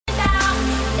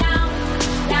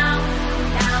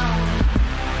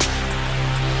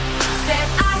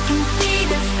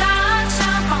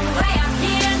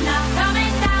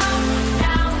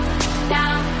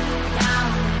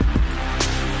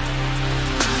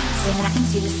Saying I can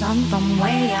see the sun from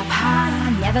way up high.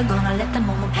 Never gonna let the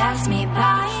moment pass me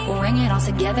by. We'll bring it all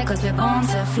together cause we're born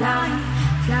to fly.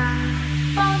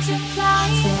 Born to fly.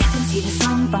 Saying I can see the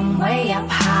sun from way up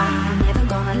high. Never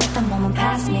gonna let the moment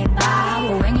pass me by.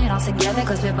 We'll bring it all together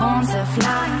cause we're born to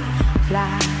fly.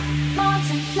 Born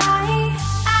to fly.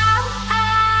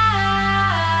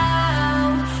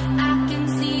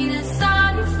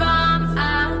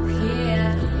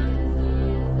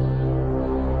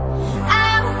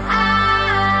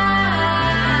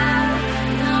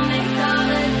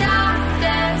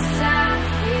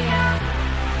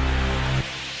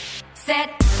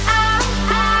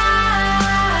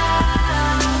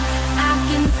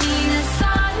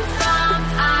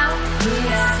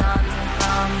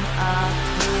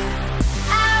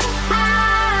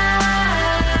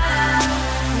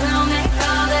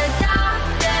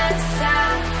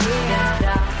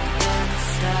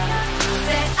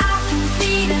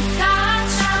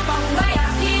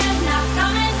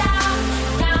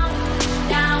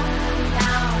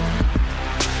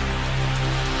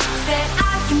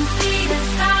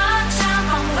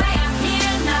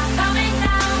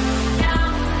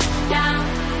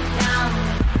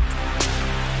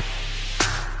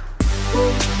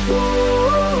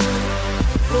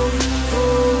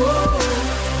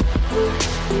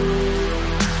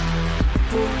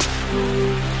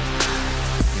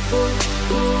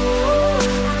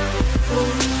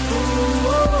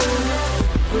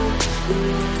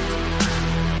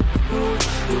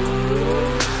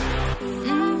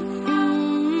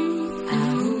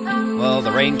 Well,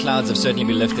 the rain clouds have certainly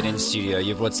been lifted in studio.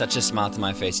 You've brought such a smile to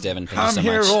my face, Devin. Thank you so much. I'm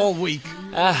here all week.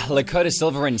 Lakota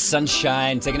Silver and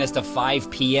Sunshine taking us to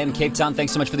 5 p.m. Cape Town,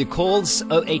 thanks so much for the calls.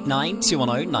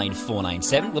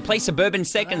 089-210-9497. We'll play Suburban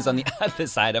Seconds on the other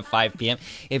side of 5 p.m.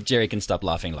 if Jerry can stop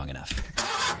laughing long enough.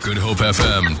 Good Hope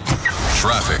FM.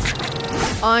 Traffic.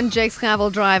 On Jakes Gravel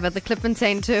Drive at the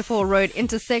Klipfontein Turf Hall Road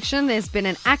intersection, there's been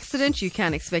an accident. You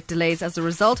can expect delays as a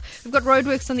result. We've got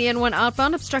roadworks on the N1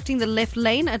 outbound obstructing the left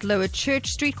lane at Lower Church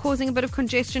Street, causing a bit of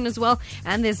congestion as well.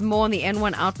 And there's more on the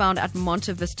N1 outbound at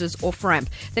Monte Vista's off-ramp.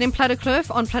 Then in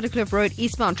Plattekloof, on Plattekloof Road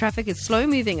eastbound, traffic is slow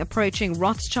moving approaching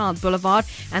Rothschild Boulevard.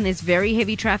 And there's very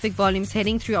heavy traffic volumes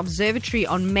heading through Observatory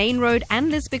on Main Road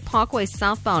and Lisbeth Parkway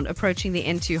southbound approaching the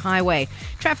N2 highway.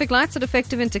 Traffic lights are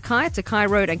defective in Takai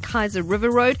Road and Kaiser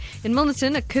River Road, in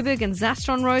Milnerton at Kuburg and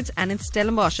Zastron Roads, and in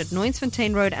Stellenbosch at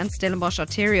Noinsfontein Road and Stellenbosch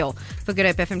Arterial. For Good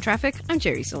Hope FM Traffic, I'm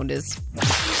Jerry Saunders.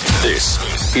 This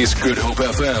is Good Hope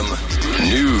FM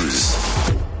News.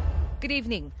 Good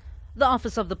evening. The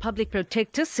Office of the Public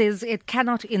Protector says it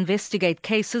cannot investigate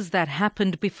cases that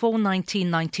happened before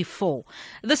 1994.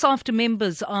 This after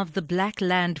members of the Black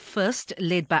Land First,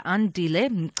 led by Andile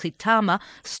Mchitama,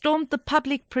 stormed the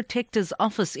Public Protector's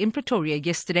office in Pretoria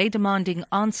yesterday, demanding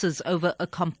answers over a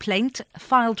complaint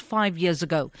filed 5 years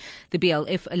ago. The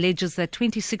BLF alleges that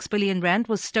 26 billion rand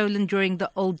was stolen during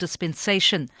the old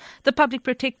dispensation. The Public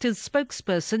Protector's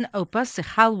spokesperson, Opa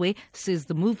Sehalwe, says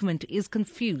the movement is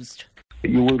confused.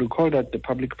 You will recall that the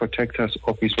Public Protector's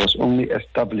Office was only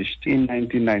established in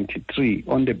 1993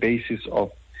 on the basis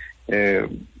of, the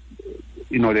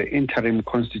interim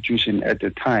constitution at the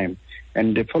time.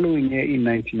 And the following year, in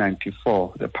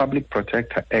 1994, the Public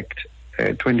Protector Act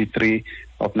 23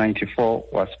 of 94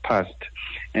 was passed,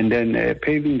 and then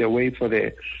paving the way for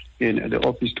the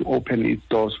office to open its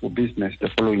doors for business the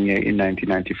following year in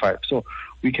 1995. So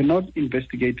we cannot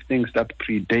investigate things that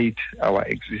predate our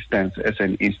existence as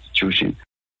an institution.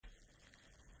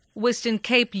 Western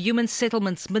Cape Human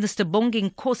Settlements Minister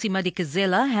Bonging Nkosi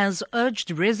Madikizela has urged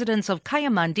residents of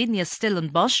Kayamandi near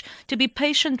Stellenbosch to be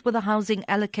patient with the housing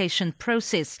allocation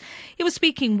process. He was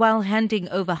speaking while handing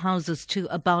over houses to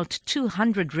about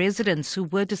 200 residents who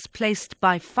were displaced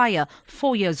by fire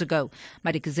 4 years ago.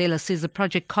 Madikizela says the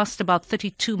project cost about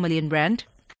 32 million rand.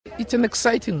 It's an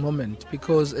exciting moment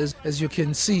because, as you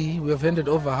can see, we have handed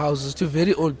over houses to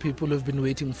very old people who have been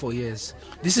waiting for years.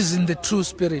 This is in the true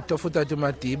spirit of Utatu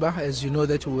Madiba. As you know,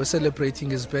 that we were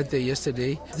celebrating his birthday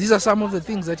yesterday. These are some of the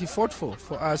things that he fought for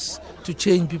us to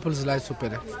change people's lives for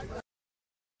better.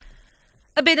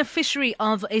 A beneficiary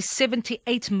of a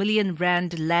 78 million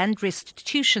rand land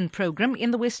restitution program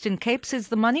in the Western Cape says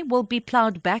the money will be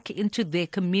ploughed back into their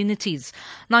communities.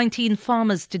 19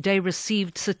 farmers today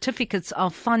received certificates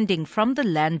of funding from the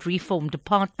Land Reform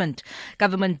Department.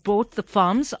 Government bought the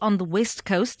farms on the West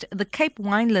Coast, the Cape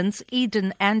Winelands,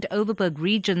 Eden and Overberg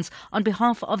regions on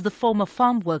behalf of the former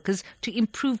farm workers to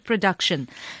improve production.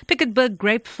 Piketberg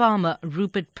grape farmer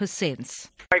Rupert Persens.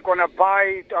 I'm going to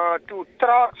buy 2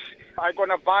 trucks. I'm going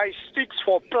to buy sticks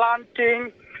for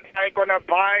planting. I'm going to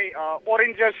buy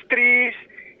oranges trees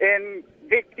and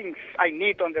big things I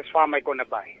need on this farm I'm going to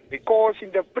buy. Because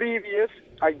in the previous,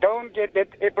 I don't get that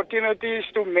opportunities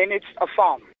to manage a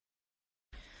farm.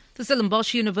 The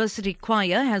Stellenbosch University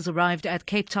Choir has arrived at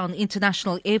Cape Town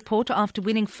International Airport after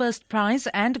winning first prize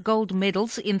and gold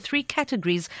medals in 3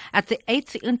 categories at the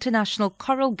 8th International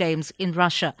Choral Games in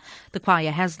Russia. The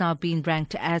choir has now been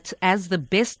ranked as the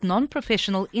best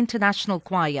non-professional international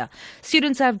choir.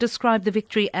 Students have described the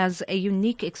victory as a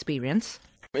unique experience.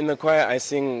 In the choir, I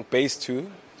sing bass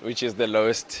 2, which is the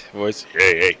lowest voice.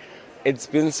 Hey. It's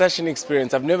been such an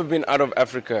experience. I've never been out of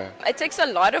Africa. It takes a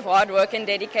lot of hard work and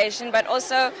dedication, but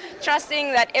also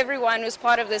trusting that everyone who's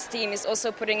part of this team is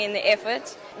also putting in the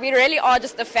effort. We really are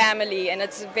just a family, and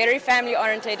it's a very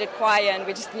family-oriented choir, and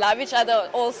we just love each other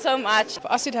all so much.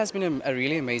 For us, it has been a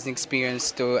really amazing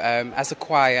experience to, as a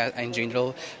choir in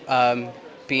general,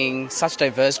 being such a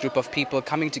diverse group of people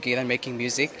coming together and making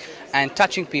music and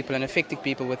touching people and affecting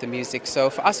people with the music.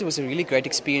 So for us, it was a really great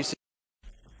experience.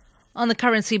 On the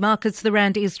currency markets, the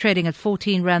rand is trading at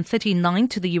 14 rand 39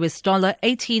 to the US dollar,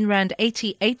 18 rand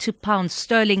 88 to pound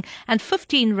sterling, and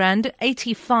 15 rand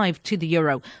 85 to the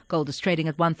euro. Gold is trading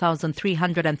at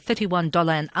 $1,331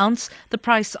 an ounce. The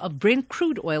price of Brent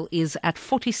crude oil is at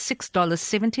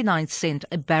 $46.79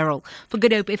 a barrel. For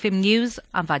Good Hope FM News,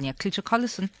 I'm Vanya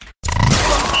Klitschko-Collison.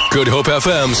 Good Hope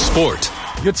FM Sport.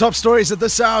 Your top stories at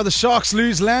this hour. The Sharks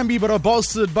lose Lambie but are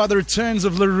bolstered by the returns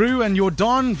of Leroux and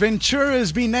Jordan. Ventura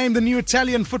has been named the new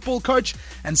Italian football coach,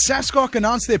 and SASCOC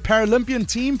announced their Paralympian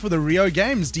team for the Rio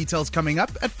Games. Details coming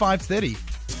up at 5:30.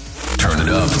 Turn it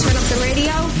up. Turn up the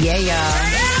radio. Yeah.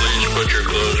 Please put your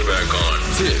clothes back on.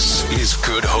 This is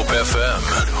Good Hope FM.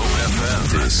 Good Hope FM.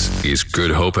 This is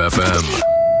Good Hope FM.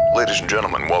 Ladies and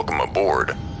gentlemen, welcome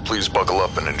aboard. Please buckle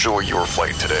up and enjoy your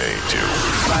flight today to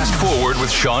Fast Forward with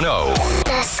Sean O.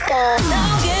 Let's go.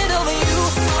 Now get over you.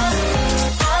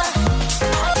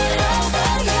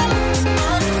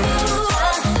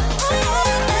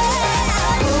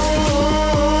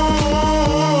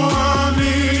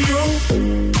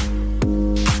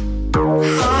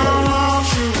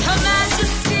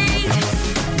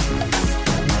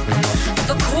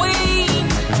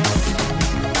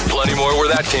 Where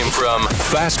that came from.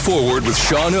 Fast Forward with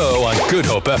Sean O on Good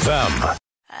Hope FM.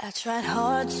 I tried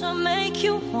hard to make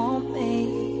you want me,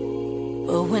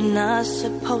 but we're not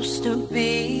supposed to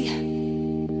be.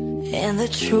 And the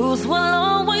truth will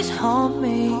always haunt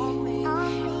me,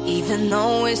 even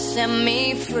though it set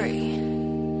me free.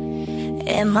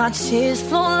 And my tears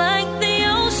flow like the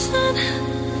ocean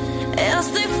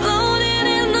as they floated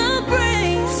in the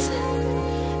breeze.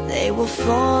 They were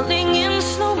falling in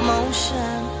slow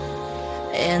motion,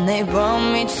 and they brought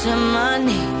me to my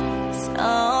knees.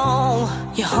 Oh,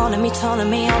 you're haunting me, taunting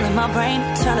me, all in my brain.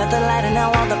 Turn out the light and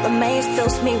now all that remains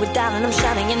fills me with doubt, and I'm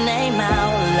shouting your name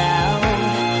out loud.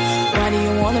 Why do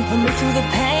you want to put me through the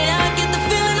pain? I get the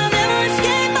feeling I'll never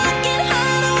escape. I get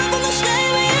high away from the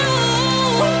shame of you.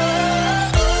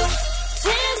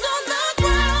 Tears on the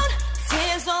ground,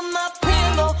 tears on my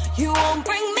pillow. You won't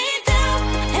bring me down,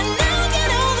 and I'll get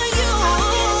over you.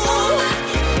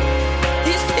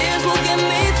 These tears will get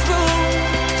me through,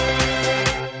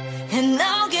 and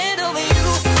I'll get over you.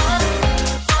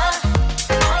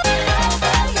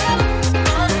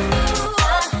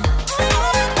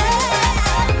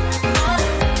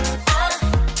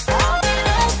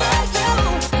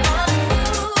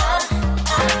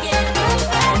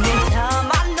 Anytime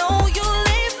I know you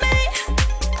leave me,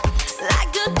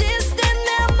 like a distant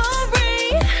memory.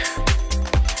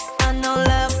 I know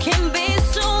love can be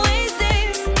so easy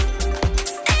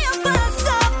if I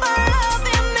stop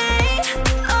loving me.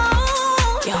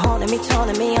 Oh, you're haunting me,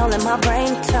 taunting me, all in my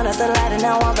brain. Turn out the light and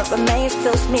now all that remains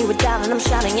fills me with doubt, and I'm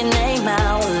shouting your name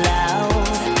out loud.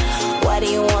 Why do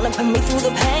you wanna put me through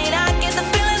the pain? I get the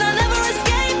feeling I'll never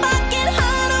escape. I get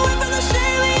high away from the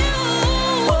shame of you.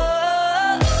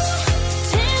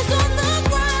 Tears on the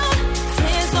ground,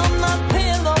 tears on my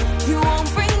pillow. You won't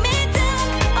bring me down,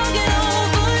 I'll get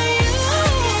over you.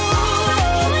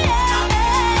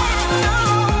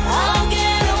 I'll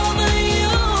get over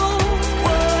you.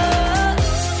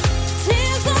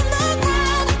 Tears on the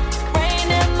ground, rain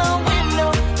in my window.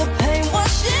 The pain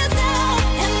washes out,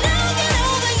 and I'll get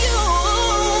over you.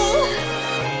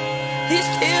 These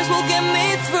tears will get me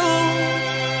through,